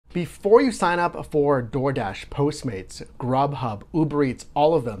Before you sign up for DoorDash, Postmates, Grubhub, Uber Eats,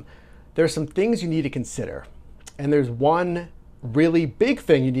 all of them, there's some things you need to consider. And there's one really big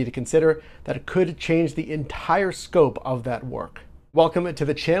thing you need to consider that could change the entire scope of that work. Welcome to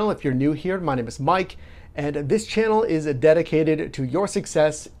the channel. If you're new here, my name is Mike, and this channel is dedicated to your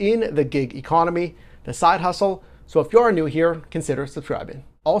success in the gig economy, the side hustle. So if you're new here, consider subscribing.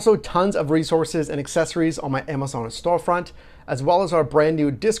 Also, tons of resources and accessories on my Amazon storefront, as well as our brand new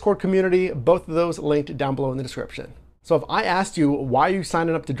Discord community, both of those linked down below in the description. So if I asked you why are you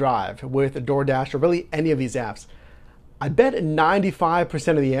signing up to drive with DoorDash or really any of these apps, I bet 95%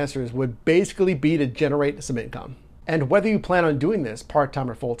 of the answers would basically be to generate some income. And whether you plan on doing this part-time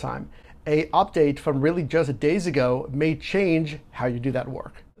or full-time, an update from really just days ago may change how you do that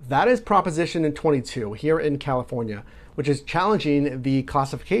work. That is Proposition 22 here in California, which is challenging the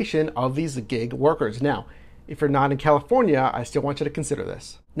classification of these gig workers. Now, if you're not in California, I still want you to consider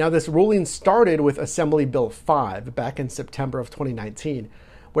this. Now, this ruling started with Assembly Bill 5 back in September of 2019,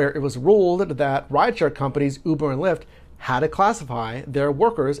 where it was ruled that rideshare companies Uber and Lyft had to classify their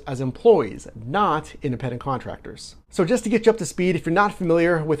workers as employees, not independent contractors. So just to get you up to speed, if you're not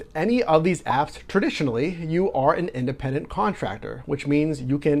familiar with any of these apps, traditionally, you are an independent contractor, which means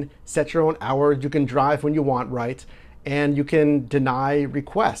you can set your own hours, you can drive when you want, right? And you can deny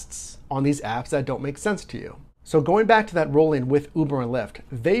requests on these apps that don't make sense to you. So going back to that ruling with Uber and Lyft,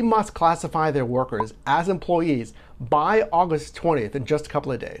 they must classify their workers as employees by August 20th, in just a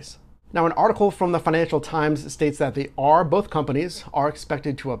couple of days. Now, an article from the Financial Times states that both companies are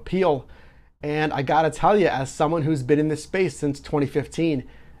expected to appeal. And I gotta tell you, as someone who's been in this space since 2015,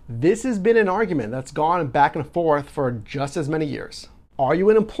 this has been an argument that's gone back and forth for just as many years. Are you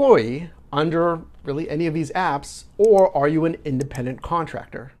an employee under really any of these apps, or are you an independent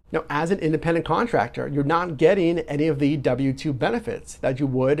contractor? Now, as an independent contractor, you're not getting any of the W-2 benefits that you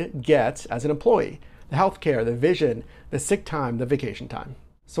would get as an employee. The healthcare, the vision, the sick time, the vacation time.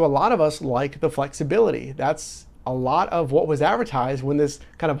 So a lot of us like the flexibility. That's a lot of what was advertised when this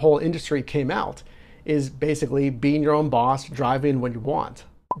kind of whole industry came out, is basically being your own boss, driving when you want.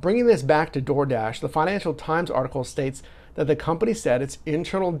 Bringing this back to DoorDash, the Financial Times article states that the company said its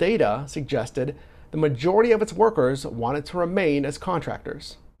internal data suggested the majority of its workers wanted to remain as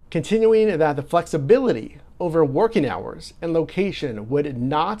contractors. Continuing that the flexibility over working hours and location would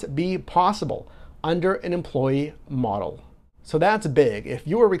not be possible under an employee model. So that's big. If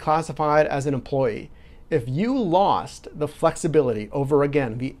you were reclassified as an employee, if you lost the flexibility over,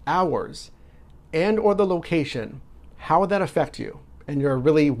 again, the hours and or the location, how would that affect you and your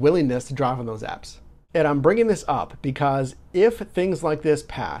really willingness to drive on those apps? And I'm bringing this up because if things like this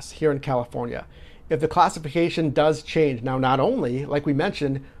pass here in California, if the classification does change, now not only, like we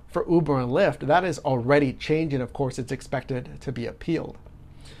mentioned, for Uber and Lyft, that is already changing. Of course, it's expected to be appealed.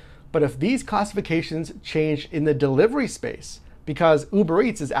 But if these classifications change in the delivery space, because Uber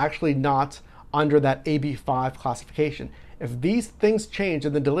Eats is actually not under that AB5 classification, if these things change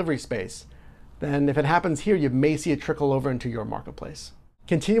in the delivery space, then if it happens here, you may see it trickle over into your marketplace.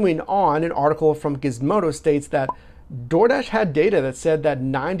 Continuing on, an article from Gizmodo states that DoorDash had data that said that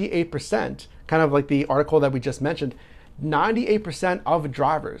 98%, kind of like the article that we just mentioned, 98% of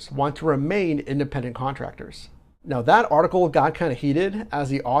drivers want to remain independent contractors. Now, that article got kind of heated as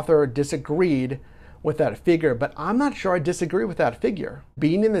the author disagreed with that figure, but I'm not sure I disagree with that figure.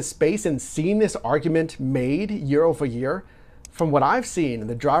 Being in this space and seeing this argument made year over year, from what I've seen in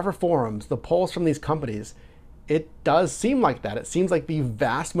the driver forums, the polls from these companies, it does seem like that. It seems like the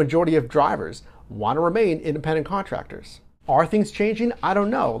vast majority of drivers want to remain independent contractors. Are things changing? I don't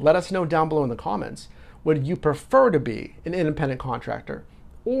know. Let us know down below in the comments. Would you prefer to be an independent contractor?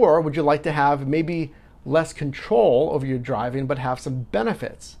 Or would you like to have maybe less control over your driving, but have some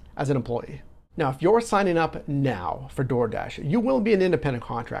benefits as an employee? Now, if you're signing up now for DoorDash, you will be an independent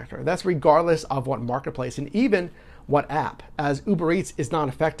contractor. That's regardless of what marketplace and even what app, as Uber Eats is not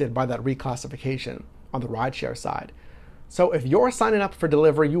affected by that reclassification on the rideshare side. So if you're signing up for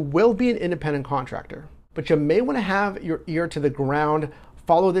delivery, you will be an independent contractor. But you may want to have your ear to the ground,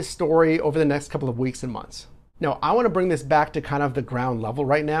 follow this story over the next couple of weeks and months. Now, I want to bring this back to kind of the ground level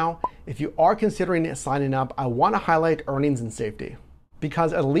right now. If you are considering signing up, I want to highlight earnings and safety.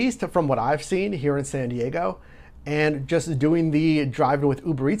 Because at least from what I've seen here in San Diego, and just doing the Driving with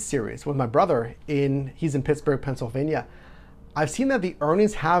Uber Eats series with my brother, he's in Pittsburgh, Pennsylvania, I've seen that the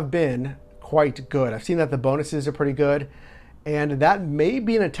earnings have been quite good. I've seen that the bonuses are pretty good, and that may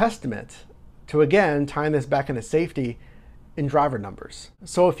be a testament to, again, tying this back into safety in driver numbers.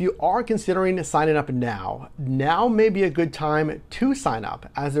 So if you are considering signing up now may be a good time to sign up,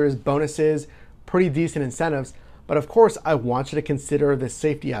 as there's bonuses, pretty decent incentives, But of course, I want you to consider the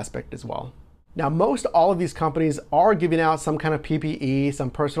safety aspect as well. Now, most all of these companies are giving out some kind of PPE, some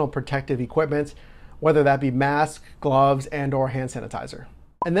personal protective equipment, whether that be masks, gloves, and/or hand sanitizer.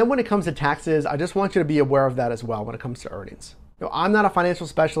 And then when it comes to taxes, I just want you to be aware of that as well when it comes to earnings. Now, I'm not a financial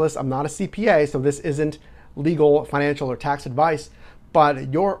specialist, I'm not a CPA, so this isn't legal, financial, or tax advice,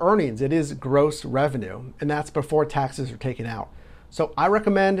 but your earnings, it is gross revenue, and that's before taxes are taken out. So I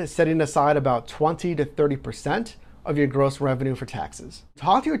recommend setting aside about 20 to 30% of your gross revenue for taxes.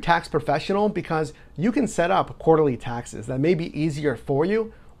 Talk to your tax professional because you can set up quarterly taxes that may be easier for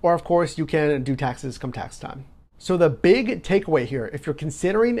you, or of course you can do taxes come tax time. So the big takeaway here, if you're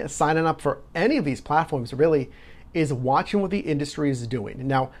considering signing up for any of these platforms really, is watching what the industry is doing.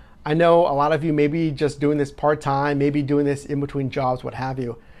 Now, I know a lot of you may be just doing this part-time, maybe doing this in between jobs, what have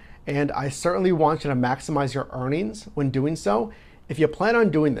you. And I certainly want you to maximize your earnings when doing so. If you plan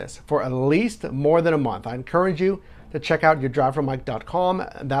on doing this for at least more than a month, I encourage you to check out yourdrivermike.com.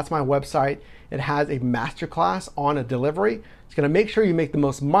 That's my website. It has a masterclass on a delivery. It's gonna make sure you make the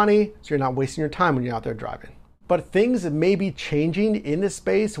most money so you're not wasting your time when you're out there driving. But things may be changing in this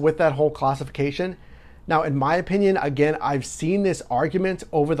space with that whole classification. Now, in my opinion, again, I've seen this argument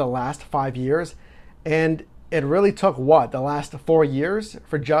over the last 5 years, and it really took the last 4 years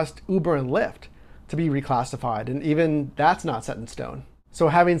for just Uber and Lyft to be reclassified, and even that's not set in stone. So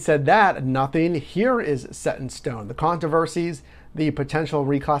having said that, nothing here is set in stone. The controversies, the potential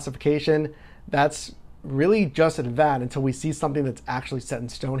reclassification, that's really just that until we see something that's actually set in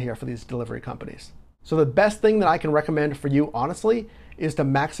stone here for these delivery companies. So the best thing that I can recommend for you, honestly, is to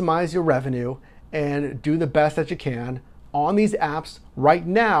maximize your revenue and do the best that you can on these apps right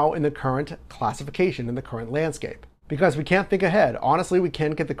now in the current classification, in the current landscape. Because we can't think ahead. Honestly, we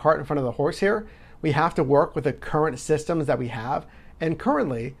can't get the cart in front of the horse here. We have to work with the current systems that we have. And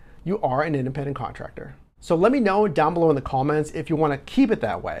currently, you are an independent contractor. So let me know down below in the comments if you want to keep it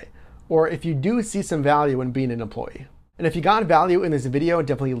that way, or if you do see some value in being an employee. And if you got value in this video,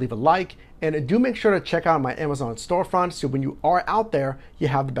 definitely leave a like, and do make sure to check out my Amazon storefront so when you are out there, you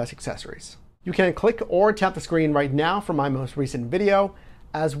have the best accessories. You can click or tap the screen right now for my most recent video,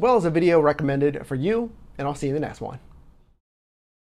 as well as a video recommended for you, and I'll see you in the next one.